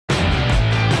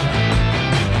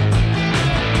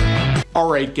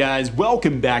Alright guys,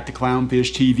 welcome back to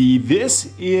Clownfish TV.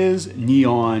 This is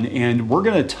Neon and we're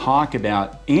going to talk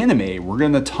about anime. We're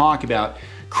going to talk about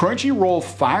Crunchyroll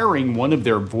firing one of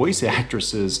their voice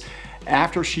actresses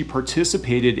after she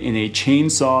participated in a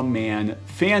Chainsaw Man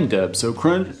fandub. So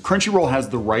Crunchyroll has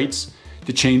the rights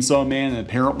to Chainsaw Man, and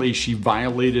apparently she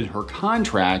violated her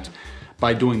contract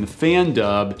by doing the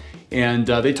fandub, and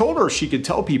they told her she could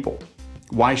tell people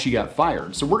why she got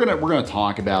fired. So we're gonna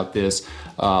talk about this.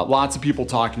 Lots of people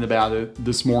talking about it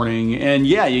this morning, and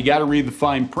yeah, you got to read the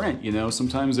fine print. You know,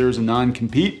 sometimes there's a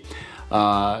non-compete.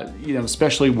 You know,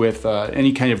 especially with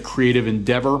any kind of creative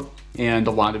endeavor, and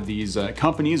a lot of these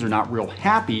companies are not real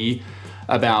happy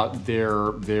about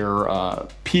their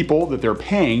people that they're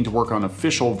paying to work on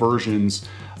official versions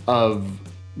of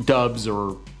dubs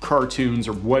or cartoons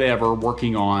or whatever,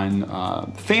 working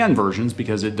on fan versions,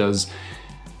 because it does,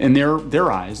 in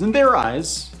their eyes,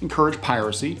 encourage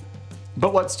piracy.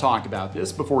 But let's talk about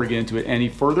this. Before we get into it any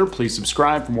further, please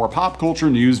subscribe for more pop culture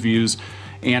news, views,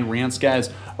 and rants.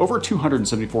 Guys, over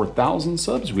 274,000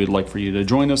 subs. We'd like for you to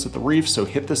join us at the reef, so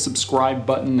hit the subscribe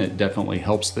button. It definitely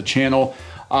helps the channel.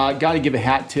 Got to give a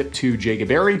hat tip to Jacob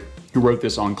Berry, who wrote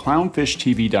this on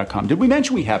clownfishtv.com. Did we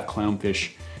mention we have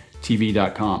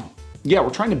clownfishtv.com? Yeah, we're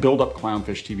trying to build up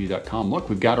clownfishtv.com. Look,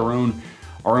 we've got our own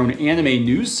anime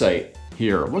news site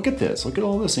here. Look at this. Look at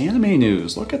all this anime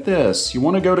news. Look at this. You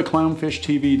want to go to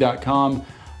clownfishtv.com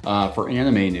for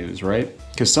anime news, right?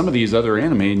 Because some of these other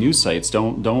anime news sites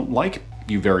don't like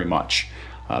you very much.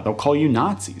 They'll call you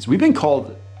Nazis. We've been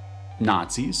called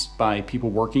Nazis by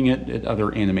people working at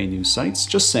other anime news sites.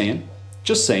 Just saying.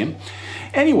 Just saying.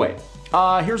 Anyway,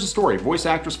 here's a story. Voice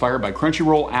actress fired by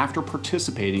Crunchyroll after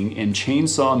participating in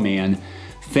Chainsaw Man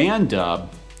fandub.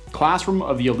 Classroom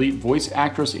of the Elite voice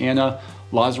actress Anna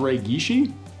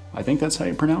Lazare-Gishi, I think that's how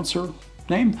you pronounce her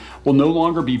name, will no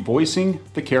longer be voicing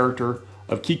the character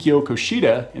of Kikyo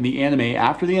Koshida in the anime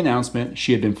after the announcement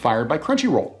she had been fired by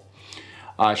Crunchyroll.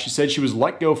 She said she was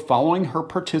let go following her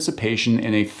participation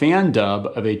in a fan dub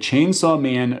of a Chainsaw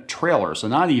Man trailer. So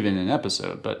not even an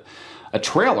episode, but a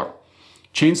trailer.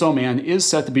 Chainsaw Man is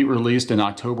set to be released in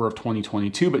October of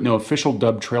 2022, but no official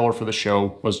dub trailer for the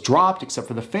show was dropped, except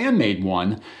for the fan-made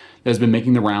one that has been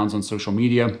making the rounds on social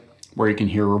media, where you can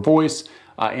hear her voice.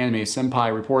 Anime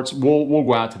Senpai reports. We'll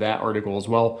go out to that article as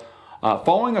well.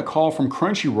 Following a call from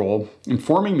Crunchyroll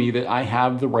informing me that I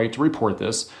have the right to report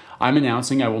this, I'm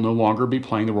announcing I will no longer be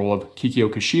playing the role of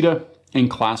Kikyo Koshida in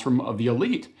Classroom of the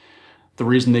Elite. The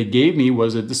reason they gave me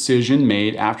was a decision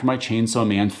made after my Chainsaw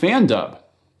Man fandub.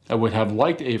 I would have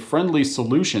liked a friendly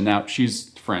solution. Now, she's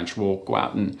French. We'll go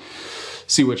out and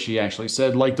see what she actually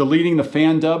said. Like deleting the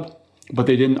fandub, but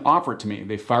they didn't offer it to me.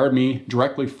 They fired me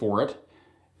directly for it,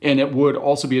 and it would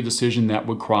also be a decision that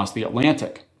would cross the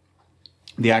Atlantic,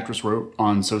 the actress wrote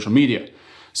on social media.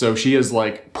 So she is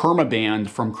like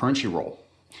perma-banned from Crunchyroll.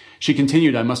 She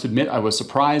continued, I must admit I was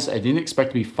surprised. I didn't expect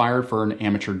to be fired for an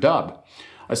amateur dub.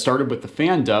 I started with the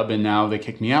fan dub, and now they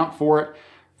kicked me out for it.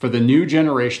 For the new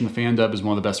generation, the fan dub is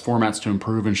one of the best formats to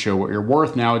improve and show what you're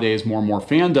worth. Nowadays, more and more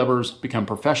fan dubbers become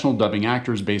professional dubbing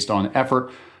actors based on effort,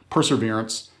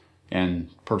 perseverance, and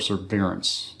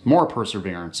perseverance. More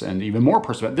perseverance, and even more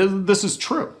perseverance. This is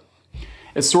true.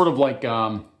 It's sort of like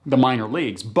the minor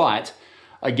leagues, but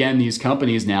again, these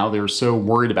companies now, they're so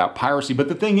worried about piracy. But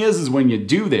the thing is when you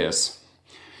do this,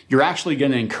 you're actually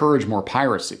going to encourage more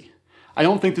piracy. I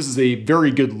don't think this is a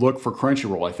very good look for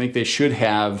Crunchyroll. I think they should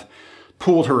have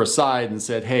pulled her aside and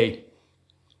said, hey,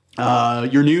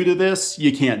 you're new to this,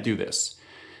 you can't do this.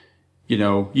 You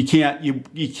know, you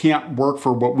can't work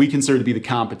for what we consider to be the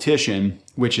competition,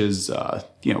 which is,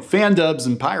 you know, fan dubs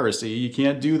and piracy. You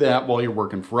can't do that while you're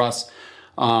working for us.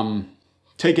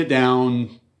 Take it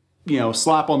down, you know,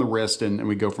 slap on the wrist, and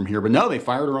we go from here. But no, they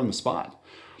fired her on the spot.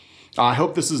 I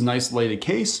hope this is an isolated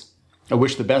case. I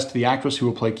wish the best to the actress who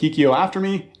will play Kikyo after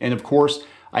me. And of course,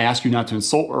 I ask you not to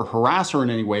insult or harass her in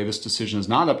any way. This decision is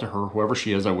not up to her. Whoever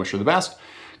she is, I wish her the best.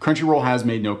 Crunchyroll has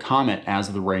made no comment as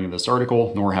of the writing of this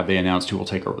article, nor have they announced who will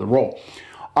take over the role.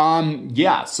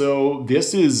 Yeah, so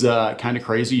this is kind of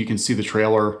crazy. You can see the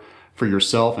trailer for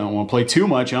yourself. I don't want to play too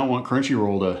much. I don't want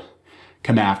Crunchyroll to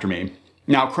come after me.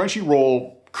 Now,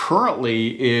 Crunchyroll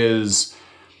currently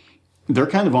they're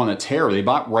kind of on a tear. They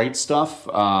bought Right Stuff.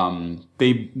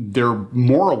 They're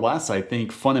more or less, I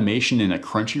think, Funimation in a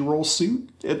Crunchyroll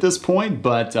suit at this point.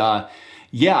 But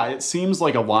yeah, it seems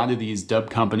like a lot of these dub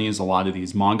companies, a lot of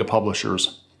these manga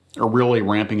publishers are really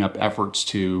ramping up efforts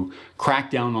to crack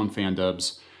down on fan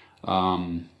dubs.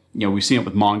 You know, we've seen it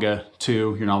with manga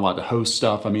too. You're not allowed to host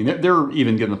stuff. I mean, they're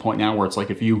even getting to the point now where it's like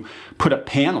if you put up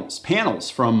panels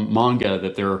from manga,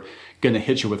 that they're going to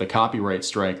hit you with a copyright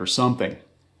strike or something.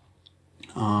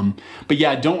 But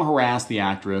yeah, don't harass the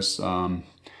actress. But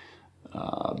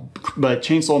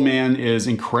Chainsaw Man is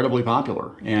incredibly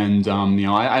popular, and you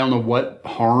know, I don't know what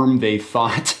harm they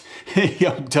thought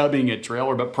dubbing a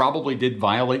trailer, but probably did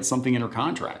violate something in her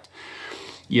contract.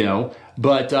 You know,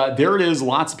 but there it is.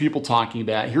 Lots of people talking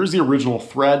about it. Here's the original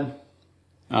thread.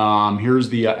 Here's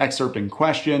the excerpt in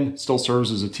question. Still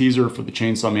serves as a teaser for the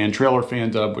Chainsaw Man trailer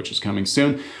Fandub, which is coming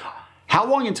soon. How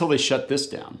long until they shut this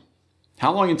down?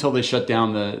 How long until they shut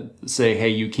down say, hey,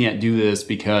 you can't do this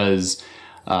because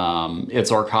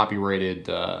it's our copyrighted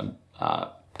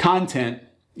content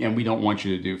and we don't want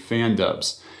you to do fan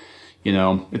dubs? You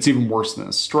know, it's even worse than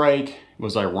a strike. It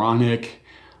was ironic.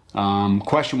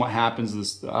 Question what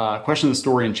happens, question the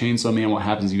story in Chainsaw Man, what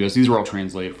happens in the US. These are all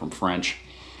translated from French.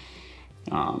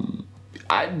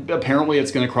 Apparently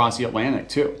it's going to cross the Atlantic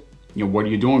too. You know, what are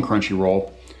you doing,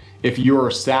 Crunchyroll? If you're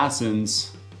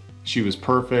Assassins, she was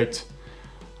perfect.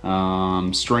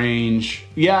 Strange.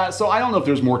 Yeah, so I don't know if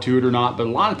there's more to it or not, but a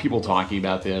lot of people talking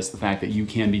about this, the fact that you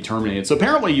can be terminated. So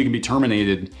apparently you can be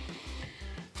terminated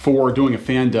for doing a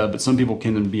fan dub, but some people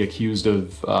can be accused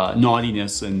of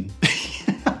naughtiness and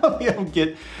they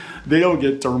don't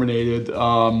get terminated.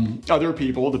 Other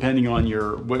people, depending on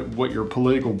what your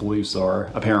political beliefs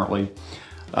are, apparently,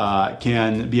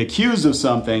 can be accused of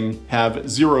something, have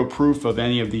zero proof of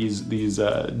any of these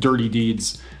dirty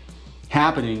deeds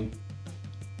happening,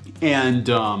 and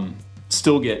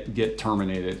still get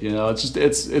terminated. You know, it's just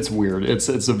it's weird. It's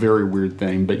a very weird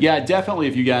thing. But yeah, definitely,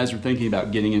 if you guys are thinking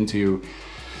about getting into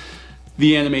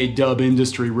the anime dub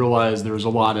industry, realize there's a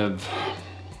lot of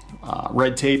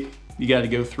red tape you got to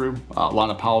go through, a lot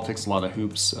of politics, a lot of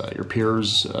hoops. Your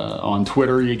peers on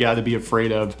Twitter you got to be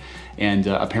afraid of, and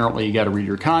apparently you got to read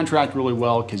your contract really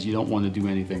well, because you don't want to do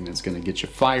anything that's going to get you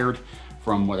fired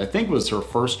from what I think was her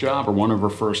first job, or one of her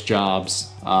first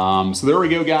jobs. So there we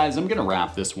go, guys. I'm going to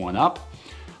wrap this one up.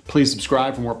 Please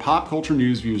subscribe for more pop culture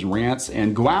news, views, rants,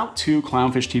 and go out to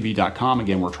clownfishtv.com.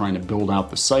 Again, we're trying to build out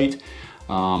the site.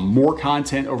 More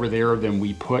content over there than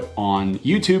we put on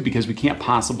YouTube, because we can't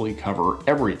possibly cover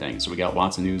everything. So we got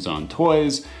lots of news on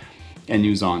toys and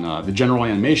news on the general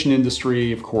animation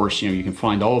industry. Of course, you know, you can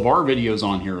find all of our videos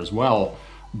on here as well.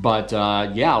 But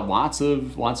yeah, lots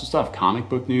of stuff. Comic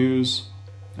book news.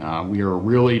 We are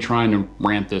really trying to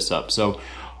ramp this up. So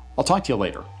I'll talk to you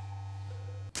later.